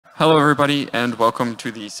Hello, everybody, and welcome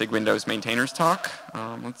to the SIG-Windows Maintainers Talk.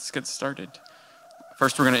 Let's get started.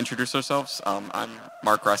 First, we're going to introduce ourselves. I'm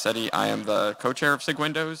Mark Rossetti. I am the co-chair of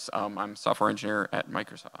SIG-Windows. I'm a software engineer at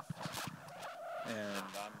Microsoft. And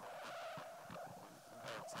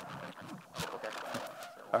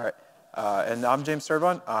all right. And I'm James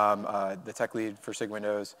Sturtevant. I'm the tech lead for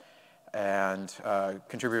SIG-Windows and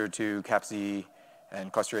contributor to CapZ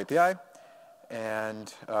and Cluster API.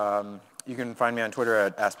 And you can find me on Twitter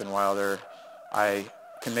at AspenWilder. I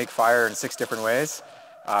can make fire in 6 different ways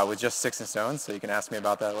with just sticks and stones, so you can ask me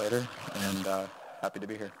about that later. And happy to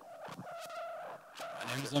be here.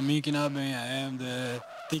 My name is Amit Kinabe. I am the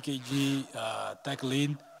TKG tech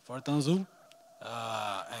lead for Tanzu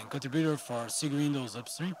and contributor for SIG-Windows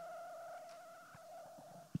upstream.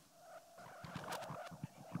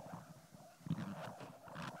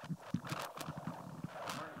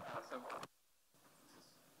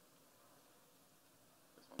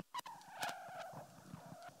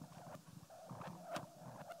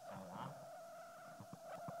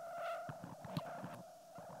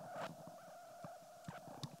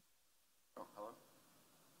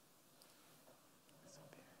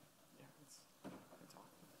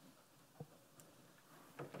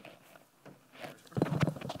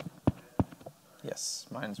 Yes,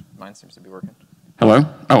 mine seems to be working. Hello?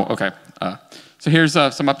 Oh, OK. So here's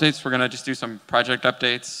some updates. We're going to just do some project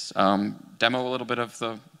updates, demo a little bit of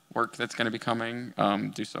the work that's going to be coming,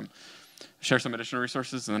 share some additional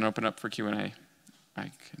resources, and then open up for Q&A.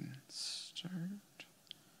 I can start.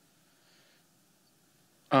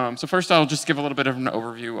 So first, I'll just give a little bit of an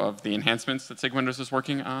overview of the enhancements that SIG-Windows is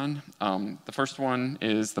working on. The first one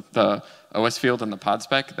is the OS field and the pod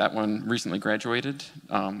spec. That one recently graduated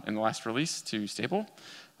in the last release to stable.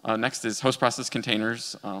 Next is host process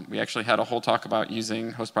containers. We actually had a whole talk about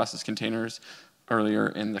using host process containers earlier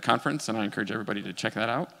in the conference, and I encourage everybody to check that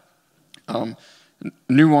out.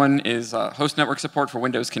 New one is host network support for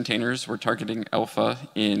Windows containers. We're targeting alpha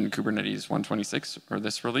in Kubernetes 126 or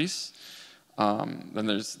this release. Then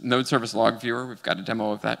there's node service log viewer. We've got a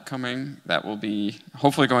demo of that coming. That will be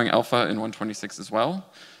hopefully going alpha in 126 as well.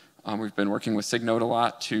 We've been working with SIG-Node a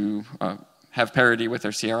lot to have parity with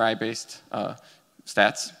their CRI-based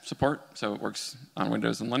stats support, so it works on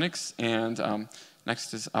Windows and Linux. And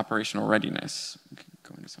next is operational readiness. We can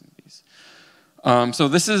go into some of these. So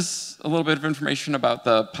this is a little bit of information about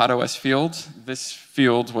the pod OS field. This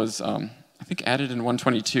field was, I think, added in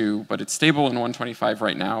 122, but it's stable in 125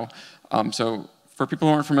 right now. So for people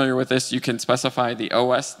who aren't familiar with this, you can specify the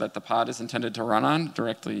OS that the pod is intended to run on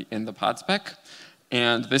directly in the pod spec.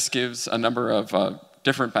 And this gives a number of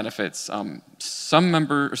different benefits.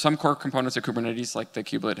 Some core components of Kubernetes, like the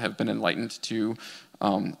kubelet, have been enlightened to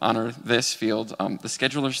honor this field. The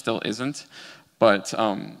scheduler still isn't. But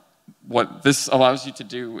what this allows you to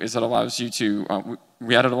do is it allows you to,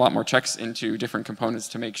 we added a lot more checks into different components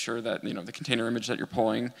to make sure that the container image that you're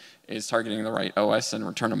pulling is targeting the right OS and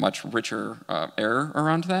return a much richer error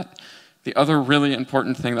around that. The other really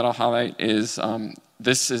important thing that I'll highlight is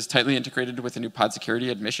this is tightly integrated with the new pod security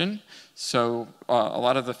admission. So a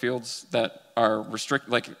lot of the fields that are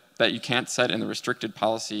that you can't set in the restricted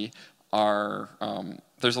policy are,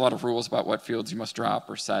 there's a lot of rules about what fields you must drop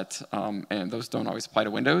or set, and those don't always apply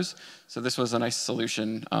to Windows. So this was a nice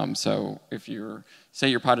solution. So if say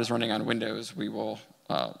your pod is running on Windows, we will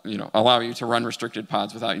allow you to run restricted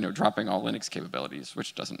pods without dropping all Linux capabilities,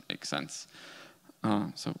 which doesn't make sense.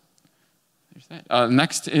 So there's that.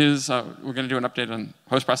 Next is we're going to do an update on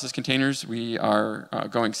host process containers. We are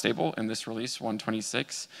going stable in this release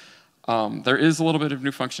 126. There is a little bit of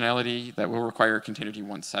new functionality that will require Containerd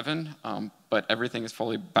 1.7, but everything is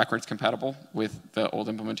fully backwards compatible with the old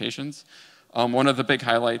implementations. One of the big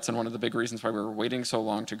highlights and one of the big reasons why we were waiting so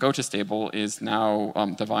long to go to stable is now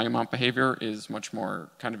the volume mount behavior is much more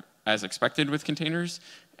kind of as expected with containers.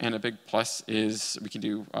 And a big plus is we can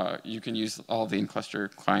do, you can use all the in-cluster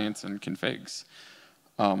clients and configs.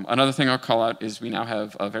 Another thing I'll call out is we now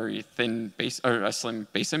have a very thin base, or a slim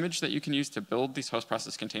base image that you can use to build these host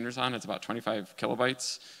process containers on. It's about 25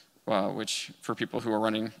 kilobytes, which for people who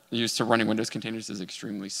are used to running Windows containers is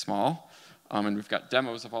extremely small. And we've got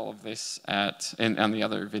demos of all of this on the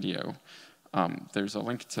other video. There's a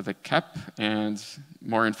link to the KEP and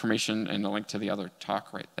more information and a link to the other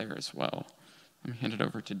talk right there as well. Let me hand it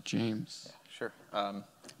over to James. Yeah, sure.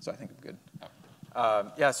 So I think I'm good.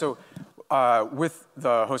 Yeah, so with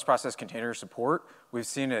the host process container support, we've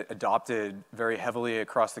seen it adopted very heavily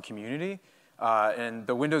across the community. And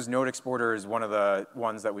the Windows Node Exporter is one of the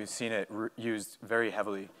ones that we've seen it used very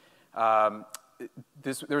heavily. There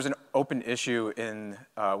was an open issue in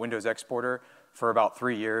Windows Exporter for about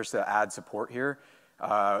 3 years to add support here.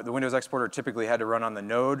 The Windows exporter typically had to run on the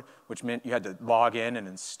node, which meant you had to log in and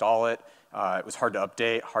install it. It was hard to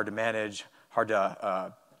update, hard to manage, hard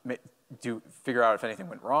to figure out if anything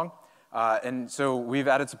went wrong. And so we've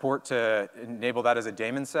added support to enable that as a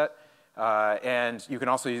daemon set. And you can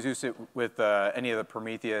also use it with any of the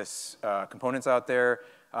Prometheus components out there.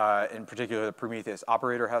 In particular, the Prometheus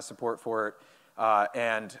operator has support for it.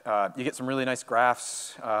 And you get some really nice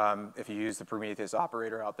graphs if you use the Prometheus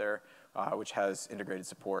operator out there, which has integrated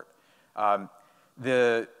support.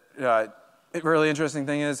 The really interesting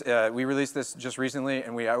thing is we released this just recently,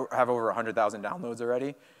 and we have over 100,000 downloads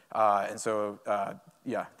already. And so,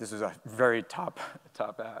 yeah, this is a very top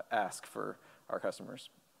ask for our customers.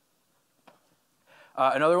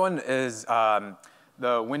 Another one is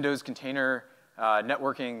the Windows Container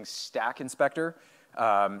Networking Stack Inspector.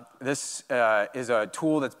 This is a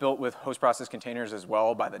tool that's built with HostProcessContainers as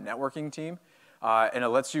well by the networking team. And it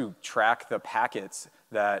lets you track the packets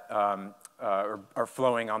that are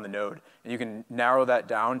flowing on the node. And you can narrow that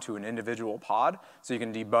down to an individual pod, so you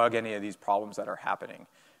can debug any of these problems that are happening.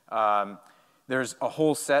 There's a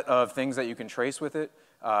whole set of things that you can trace with it,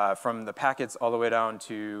 from the packets all the way down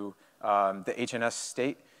to the HNS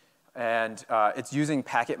state. And it's using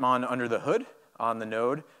packetmon under the hood on the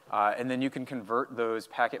node. And then you can convert those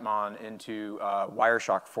packetmon into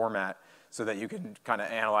Wireshark format so that you can kind of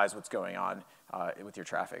analyze what's going on with your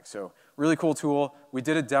traffic. So really cool tool. We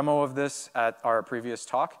did a demo of this at our previous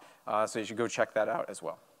talk, so you should go check that out as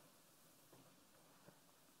well.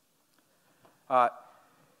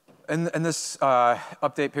 In this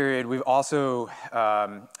update period, we've also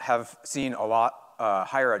have seen a lot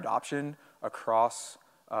higher adoption across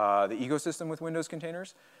the ecosystem with Windows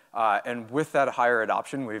containers. And with that higher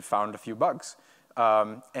adoption, we've found a few bugs.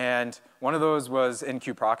 And one of those was in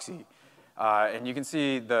KubeProxy. And you can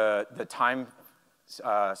see the time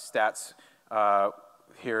stats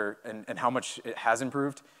here and how much it has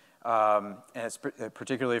improved. And it's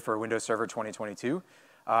particularly for Windows Server 2022.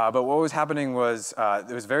 But what was happening was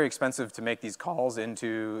it was very expensive to make these calls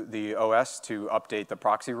into the OS to update the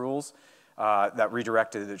proxy rules that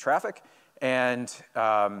redirected the traffic. And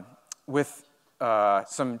with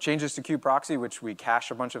some changes to KubeProxy, which we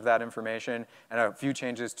cache a bunch of that information, and a few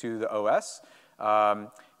changes to the OS,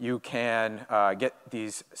 you can get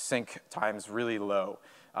these sync times really low.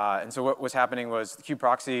 And so what was happening was the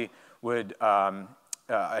KubeProxy would,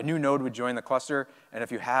 a new node would join the cluster, and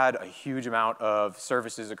if you had a huge amount of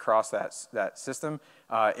services across that system,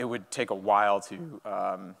 it would take a while to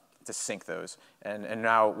sync those. And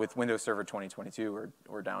now with Windows Server 2022,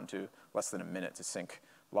 we're down to less than a minute to sync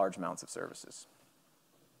large amounts of services.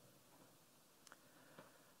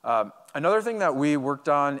 Another thing that we worked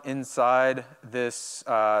on inside this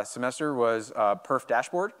semester was perf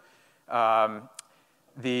dashboard.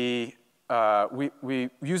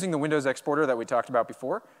 Using the Windows exporter that we talked about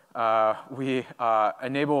before, we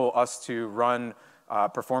enable us to run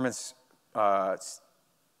performance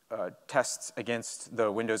tests against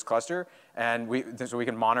the Windows cluster, and so we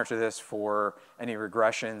can monitor this for any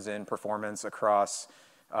regressions in performance across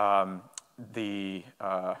the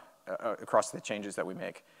changes that we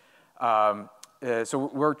make.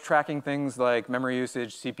 So we're tracking things like memory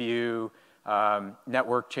usage, CPU,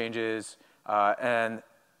 network changes, and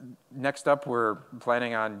next up, we're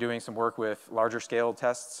planning on doing some work with larger scale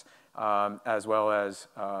tests, as well as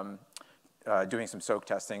doing some soak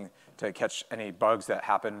testing to catch any bugs that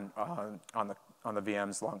happen on the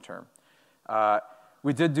VMs long term.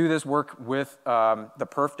 We did do this work with the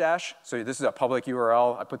perf dash. So this is a public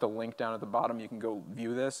URL. I put the link down at the bottom. You can go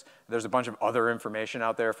view this. There's a bunch of other information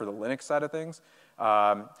out there for the Linux side of things.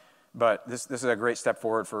 But this is a great step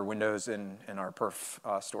forward for Windows in our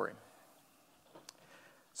perf story.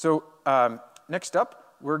 So next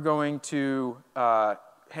up, we're going to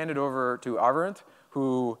hand it over to Arvind,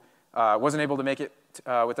 who wasn't able to make it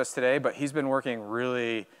with us today, but he's been working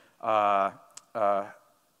really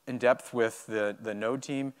in depth with the Node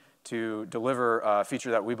team to deliver a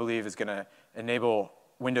feature that we believe is going to enable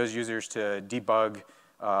Windows users to debug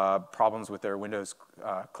problems with their Windows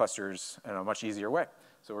clusters in a much easier way.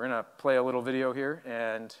 So we're going to play a little video here,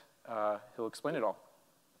 and he'll explain it all.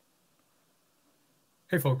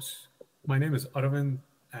 Hey folks, my name is Aravind,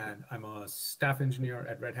 and I'm a staff engineer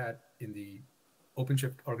at Red Hat in the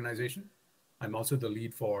OpenShift organization. I'm also the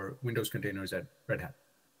lead for Windows containers at Red Hat.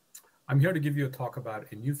 I'm here to give you a talk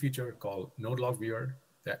about a new feature called Node Log Viewer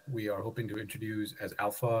that we are hoping to introduce as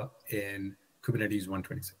alpha in Kubernetes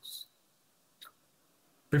 126.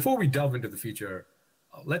 Before we delve into the feature,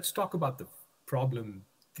 let's talk about the problem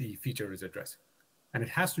the feature is addressing. And it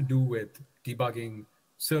has to do with debugging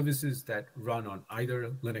services that run on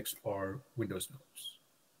either Linux or Windows nodes.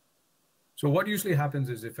 So what usually happens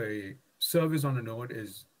is if a service on a node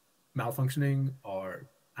is malfunctioning or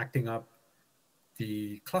acting up,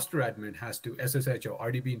 the cluster admin has to SSH or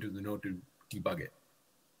RDP into the node to debug it.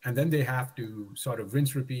 And then they have to sort of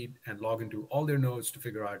rinse, repeat, and log into all their nodes to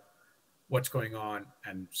figure out what's going on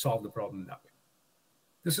and solve the problem that way.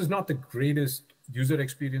 This is not the greatest user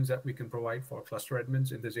experience that we can provide for cluster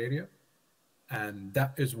admins in this area. And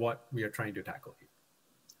that is what we are trying to tackle here.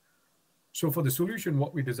 So for the solution,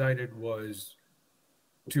 what we decided was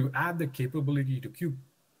to add the capability to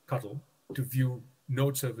kubectl to view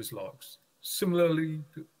node service logs, similarly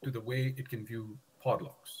to the way it can view pod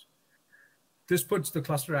logs. This puts the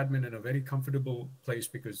cluster admin in a very comfortable place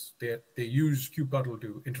because they use kubectl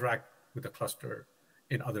to interact with the cluster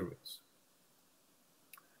in other ways.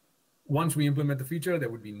 Once we implement the feature, there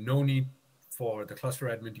would be no need for the cluster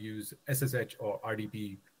admin to use SSH or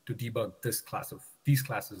RDP to debug these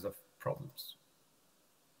classes of problems.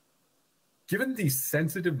 Given the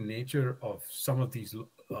sensitive nature of some of these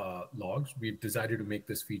logs, we've decided to make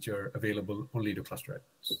this feature available only to cluster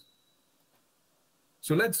admins.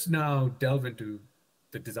 So let's now delve into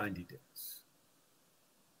the design details.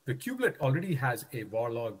 The kubelet already has a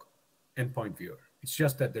varlog endpoint viewer. It's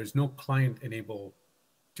just that there's no client enabled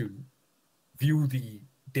to view the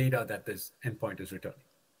data that this endpoint is returning.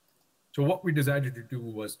 So what we decided to do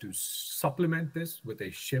was to supplement this with a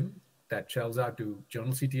shim that shells out to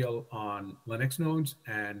journalctl on Linux nodes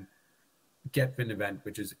and get-win event,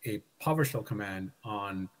 which is a PowerShell command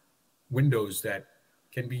on Windows that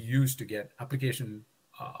can be used to get application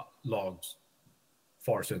logs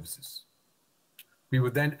for services. We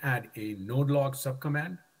would then add a node log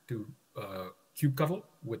subcommand to kubectl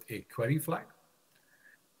with a query flag.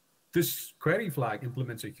 This query flag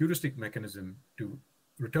implements a heuristic mechanism to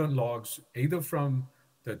return logs either from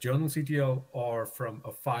the journalctl or from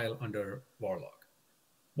a file under varlog.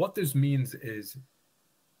 What this means is,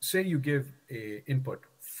 say you give an input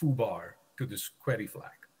foobar to this query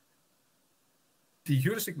flag. The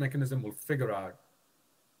heuristic mechanism will figure out,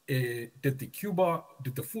 did the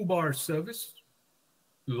foobar service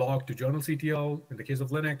log to journalctl in the case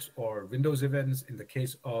of Linux, or Windows events in the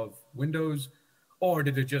case of Windows, or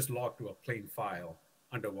did it just log to a plain file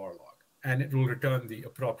under varlog? And it will return the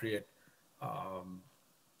appropriate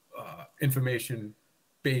information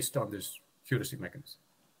based on this heuristic mechanism.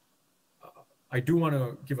 I do want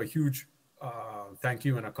to give a huge thank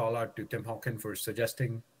you and a call out to Tim Hawken for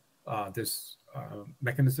suggesting this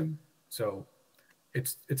mechanism. So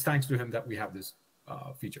it's thanks to him that we have this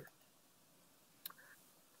feature.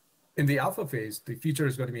 In the alpha phase, the feature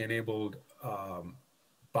is going to be enabled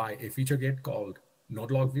by a feature gate called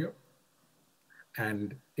nodelogviewer,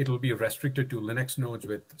 and it'll be restricted to Linux nodes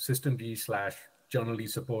with systemd/journald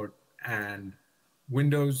support and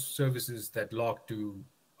Windows services that log to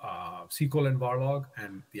c::varlog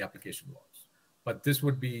and the application logs. But this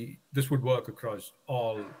would work across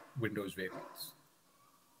all Windows variants.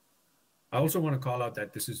 I also want to call out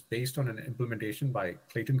that this is based on an implementation by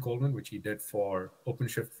Clayton Coleman, which he did for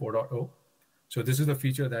OpenShift 4.0. So this is a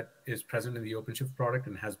feature that is present in the OpenShift product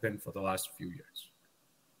and has been for the last few years.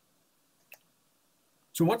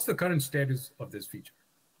 So what's the current status of this feature?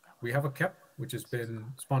 We have a KEP, which has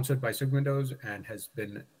been sponsored by SIG-Windows and has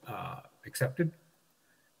been accepted.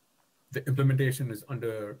 The implementation is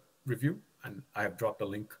under review, and I have dropped a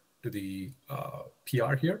link to the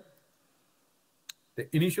PR here.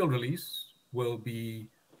 The initial release will be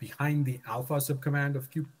behind the alpha subcommand of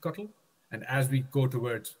kubectl, and as we go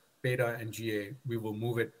towards beta and GA, we will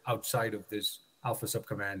move it outside of this alpha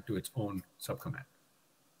subcommand to its own subcommand.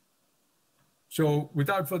 So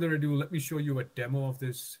without further ado, let me show you a demo of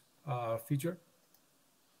this feature.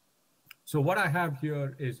 So what I have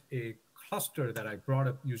here is a cluster that I brought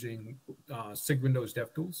up using SIG-Windows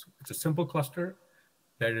DevTools. It's a simple cluster.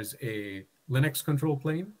 There is a Linux control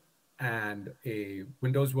plane and a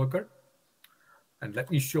Windows worker. And let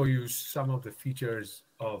me show you some of the features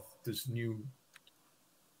of this new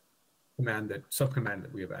subcommand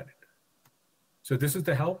that we have added. So this is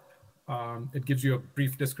the help. It gives you a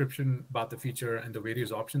brief description about the feature and the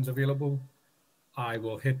various options available. I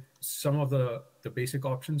will hit some of the basic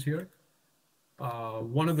options here.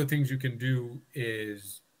 One of the things you can do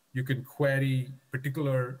is you can query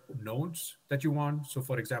particular nodes that you want. So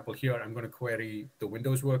for example, here, I'm going to query the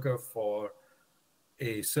Windows worker for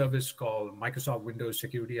a service called Microsoft Windows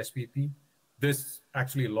Security SPP. This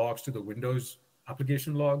actually logs to the Windows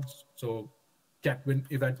application logs. So get-win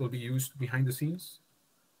event will be used behind the scenes.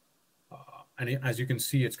 And as you can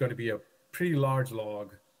see, it's going to be a pretty large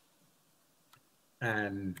log.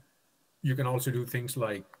 And you can also do things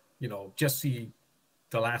like, just see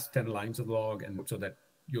the last 10 lines of log, and so that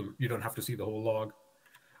you don't have to see the whole log.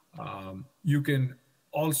 You can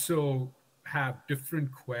also have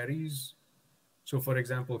different queries. So for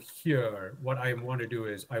example, here, what I want to do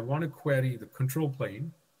is I want to query the control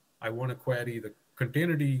plane. I want to query the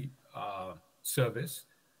containerd service,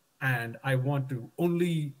 and I want to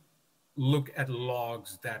only look at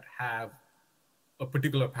logs that have a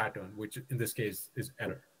particular pattern, which in this case is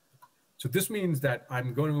error. So this means that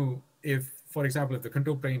I'm going to, for example, if the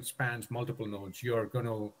control plane spans multiple nodes, you're going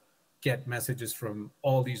to get messages from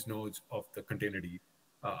all these nodes of the containerd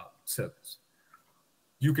service.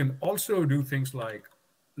 You can also do things like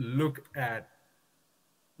look at,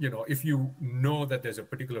 if you know that there's a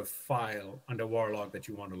particular file under warlog that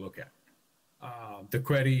you want to look at, the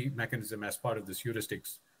query mechanism as part of this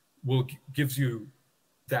heuristics gives you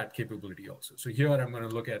that capability also. So here I'm going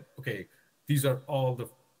to look at, okay, these are all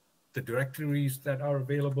the directories that are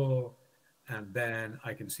available, and then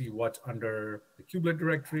I can see what's under the kubelet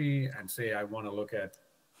directory and say I want to look at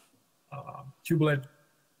kubelet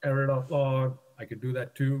error.log. I could do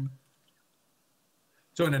that too.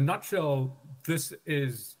 So in a nutshell, this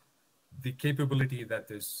is the capability that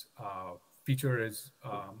this feature is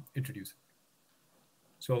introducing.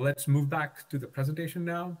 So let's move back to the presentation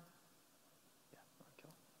now.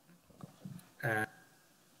 Yeah,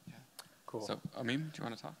 cool. So Amim, do you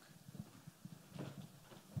want to talk?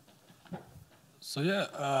 So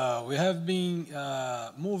yeah, we have been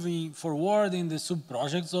moving forward in the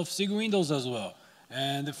sub-projects of SIG-Windows as well.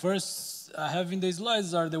 And the first I have in the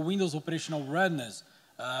slides are the Windows operational readiness,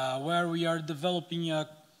 where we are developing a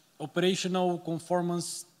operational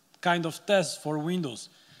conformance kind of test for Windows.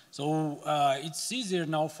 So it's easier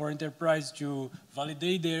now for enterprise to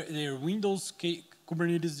validate their Windows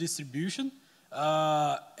Kubernetes distribution.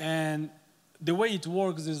 And the way it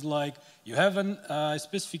works is like you have a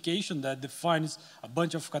specification that defines a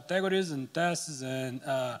bunch of categories and tests and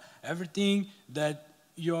everything that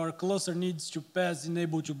your cluster needs to pass in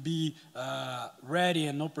able to be ready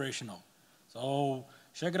and operational. So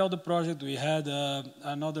check out the project. We had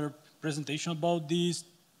another presentation about this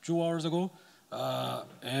 2 hours ago,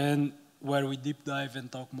 and where we deep dive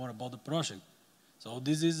and talk more about the project. So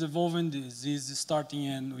this is evolving, this is starting,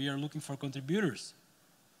 and we are looking for contributors.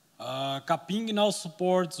 Kaping now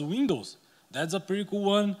supports Windows. That's a pretty cool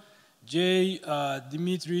one. Jay,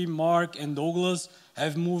 Dimitrie, Mark, and Douglas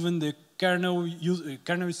have moved the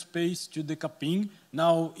kernel space to the Kaping.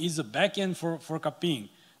 Now is a backend for Kaping.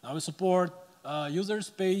 Now we support user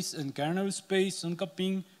space and kernel space on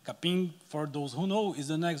Kaping. Kaping, for those who know, is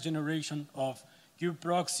the next generation of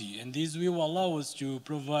KubeProxy, and this will allow us to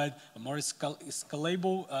provide a more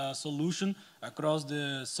scalable solution across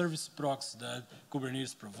the service proxy that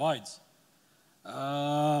Kubernetes provides.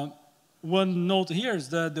 One note here is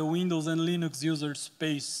that the Windows and Linux user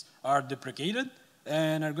space are deprecated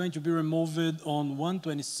and are going to be removed on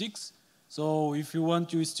 1.26. So if you want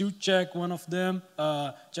to still check one of them,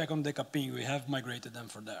 check on the Kaping. We have migrated them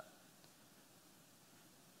for that.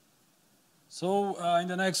 So in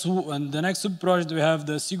the next sub-project, we have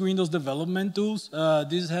the SIG-Windows development tools.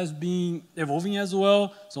 This has been evolving as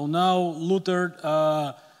well. So now Luther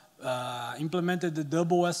implemented the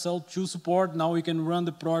double SL2 support. Now we can run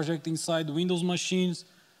the project inside Windows machines.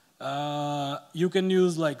 You can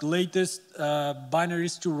use like latest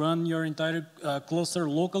binaries to run your entire cluster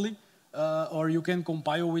locally, or you can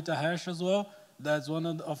compile with a hash as well. That's one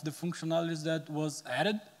of the functionalities that was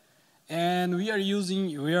added. And we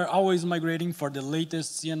are always migrating for the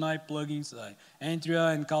latest CNI plugins like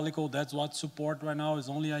Entria and Calico. That's what support right now is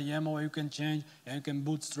only a YAML you can change, and you can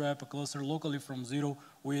bootstrap a cluster locally from zero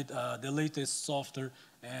with the latest software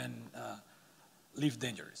and leave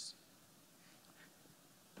dangerous.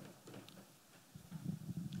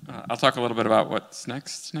 I'll talk a little bit about what's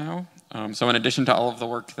next now. So in addition to all of the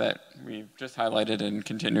work that we've just highlighted and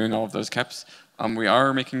continuing all of those KEPs, we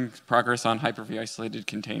are making progress on Hyper-V isolated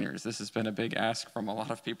containers. This has been a big ask from a lot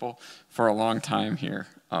of people for a long time here.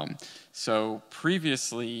 So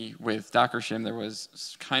previously with Docker Shim, there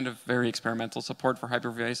was kind of very experimental support for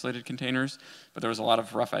Hyper-V isolated containers, but there was a lot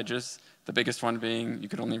of rough edges. The biggest one being you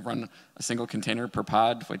could only run a single container per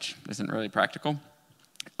pod, which isn't really practical.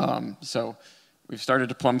 So we've started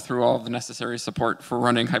to plumb through all of the necessary support for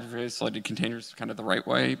running Hyper-V isolated containers kind of the right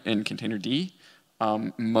way in Containerd.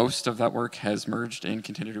 Most of that work has merged in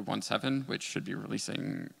Containerd 1.7, which should be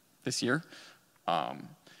releasing this year.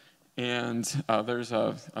 There's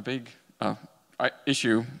a big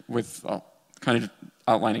issue with kind of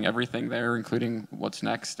outlining everything there, including what's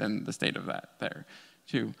next and the state of that there,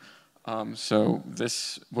 too. So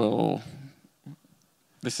this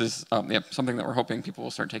is something that we're hoping people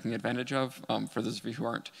will start taking advantage of. For those of you who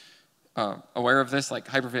aren't aware of this, like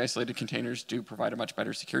Hyper-V isolated containers do provide a much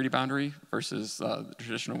better security boundary versus the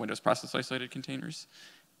traditional Windows process isolated containers.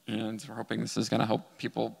 And we're hoping this is going to help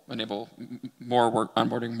people enable more work,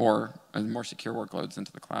 onboarding more and more secure workloads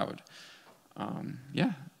into the cloud.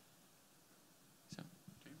 Yeah. So,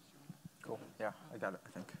 James, cool. Yeah, I got it, I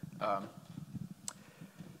think.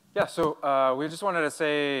 Yeah, so we just wanted to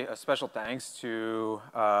say a special thanks to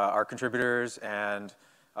our contributors and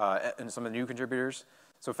some of the new contributors.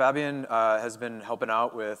 So Fabian has been helping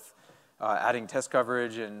out with adding test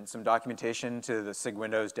coverage and some documentation to the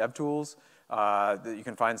SIG-Windows dev tools. You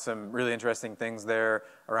can find some really interesting things there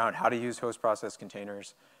around how to use host process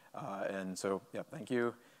containers. And so, yeah, thank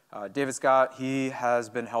you. David Scott, he has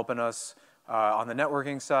been helping us on the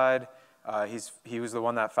networking side. He was the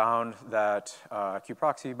one that found that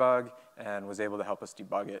KubeProxy bug and was able to help us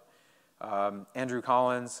debug it. Andrew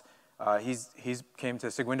Collins, he's came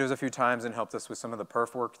to SIG-Windows a few times and helped us with some of the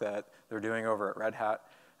perf work that they're doing over at Red Hat.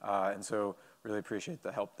 And so really appreciate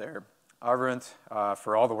the help there. Arvind,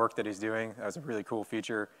 for all the work that he's doing. That was a really cool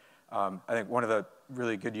feature. I think one of the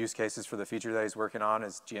really good use cases for the feature that he's working on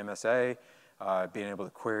is GMSA, being able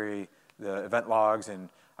to query the event logs and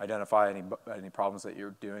identify any problems that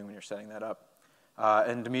you're doing when you're setting that up.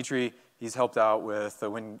 And Dimitrie, he's helped out with the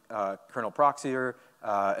Win kernel proxyer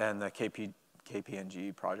and the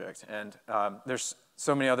KPNG project. And there's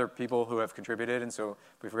so many other people who have contributed, and so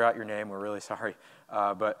if we forgot your name, we're really sorry.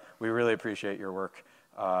 But we really appreciate your work.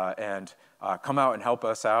 And come out and help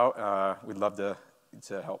us out. We'd love to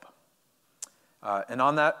help. And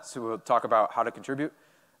on that, so we'll talk about how to contribute.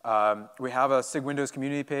 We have a SIG-Windows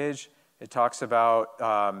community page. It talks about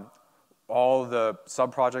all the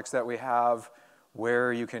sub-projects that we have,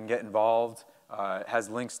 where you can get involved. It has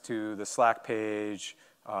links to the Slack page,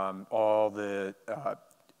 all the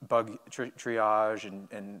bug triage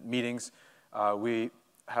and meetings. We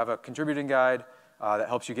have a contributing guide that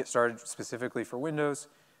helps you get started specifically for Windows.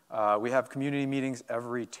 We have community meetings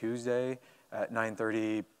every Tuesday at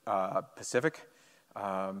 9:30 Pacific.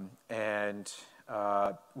 And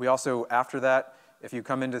we also, after that, if you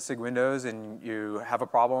come into SIG-Windows and you have a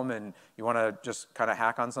problem and you want to just kind of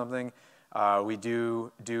hack on something, we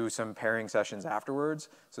do some pairing sessions afterwards.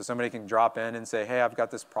 So somebody can drop in and say, hey, I've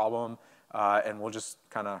got this problem, and we'll just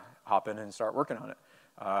kind of hop in and start working on it.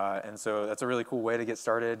 And so that's a really cool way to get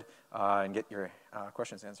started and get your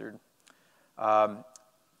questions answered.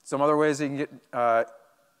 Some other ways that you can get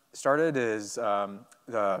started is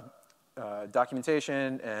the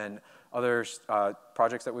documentation and other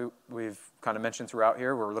projects that we've kind of mentioned throughout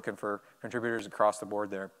here. We're looking for contributors across the board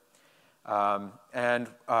there. And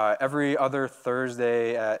every other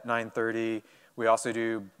Thursday at 9:30, we also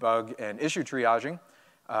do bug and issue triaging.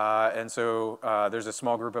 And so there's a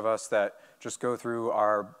small group of us that just go through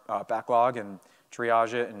our backlog and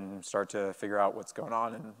triage it and start to figure out what's going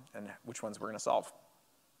on and which ones we're going to solve.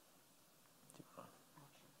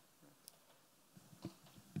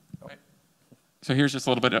 So here's just a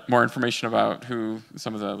little bit more information about who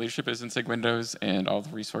some of the leadership is in SIG-Windows and all the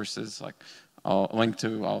resources, like I'll link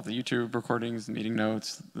to all of the YouTube recordings, meeting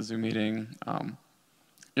notes, the Zoom meeting,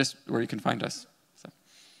 just where you can find us. So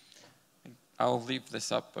I'll leave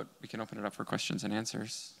this up, but we can open it up for questions and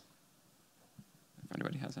answers if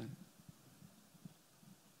anybody has any.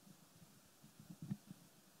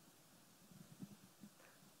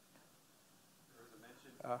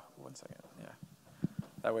 One second, yeah.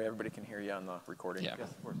 That way everybody can hear you on the recording. Yeah.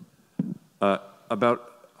 Yes, of course.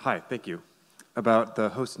 Hi, thank you. About the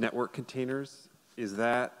host network containers, is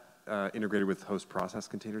that integrated with host process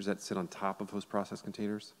containers that sit on top of host process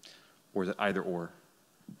containers? Or is it either or?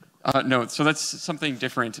 No, so that's something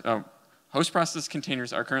different. Host process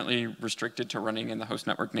containers are currently restricted to running in the host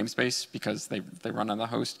network namespace because they run on the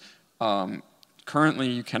host. Currently,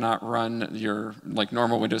 you cannot run your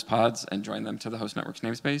normal Windows pods and join them to the host network's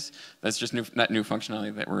namespace. That's just that new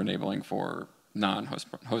functionality that we're enabling for non-host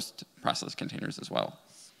process containers as well.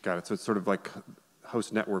 Got it. So it's sort of like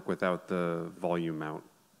host network without the volume mount.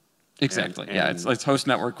 Exactly. Yeah, it's host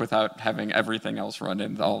network without having everything else run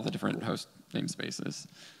in all the different host namespaces.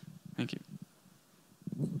 Thank you.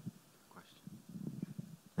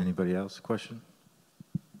 Anybody else? Question?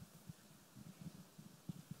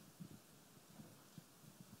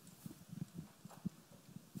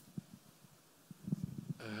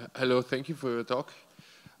 Hello, thank you for your talk.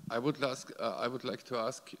 I would like to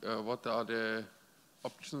ask what are the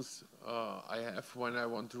options I have when I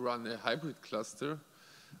want to run a hybrid cluster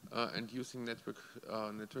and using network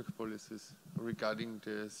policies regarding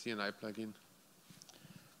the CNI plugin.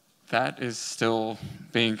 That is still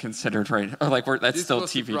being considered, right? Or that's still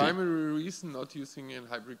TBD. This was the primary reason not using a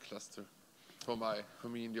hybrid cluster. for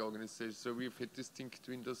me in the organization. So we've had distinct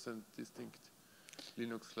Windows and distinct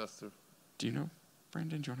Linux cluster. Do you know,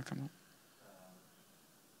 Brandon? Do you want to come up?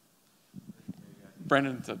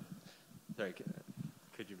 Brandon said. Sorry,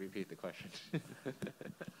 could you repeat the question?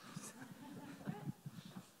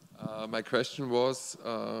 My question was,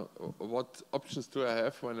 what options do I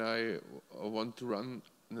have when I want to run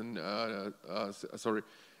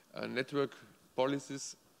network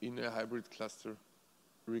policies in a hybrid cluster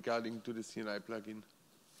regarding to the CNI plugin?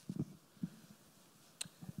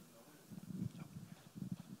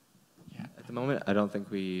 At the moment, I don't think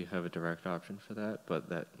we have a direct option for that, but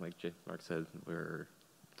that, like Mark said,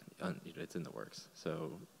 it's in the works.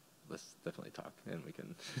 So let's definitely talk, and we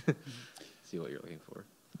can see what you're looking for.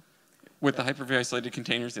 With the Hyper-V isolated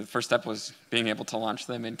containers, the first step was being able to launch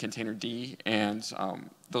them in container D, and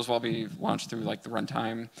those will all be launched through like the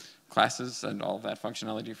runtime classes and all of that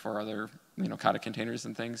functionality for other Kata containers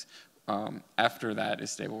and things. After that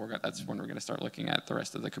is stable, that's when we're going to start looking at the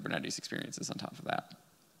rest of the Kubernetes experiences on top of that.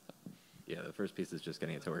 Yeah, the first piece is just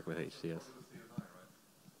getting it to work with HCS.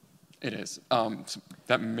 It is. So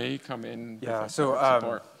that may come in. Yeah. With So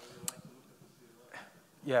support.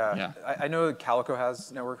 yeah. I know Calico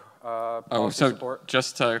has network policy support.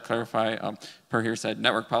 Just to clarify, Per here said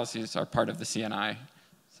network policies are part of the CNI.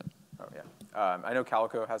 So. Oh yeah. I know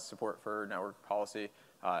Calico has support for network policy.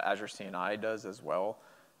 Azure CNI does as well.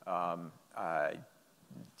 Do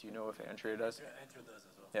you know if Antria does? Yeah, Antria does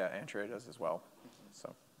as well. Yeah, Antria does as well.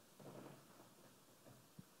 So.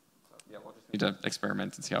 Yeah, we'll just need to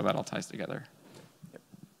experiment and see how that all ties together. Yep.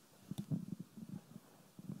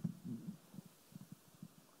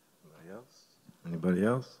 Anybody else? Anybody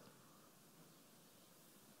else?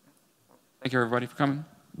 Thank you, everybody, for coming.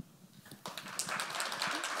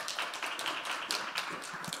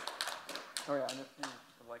 Oh yeah.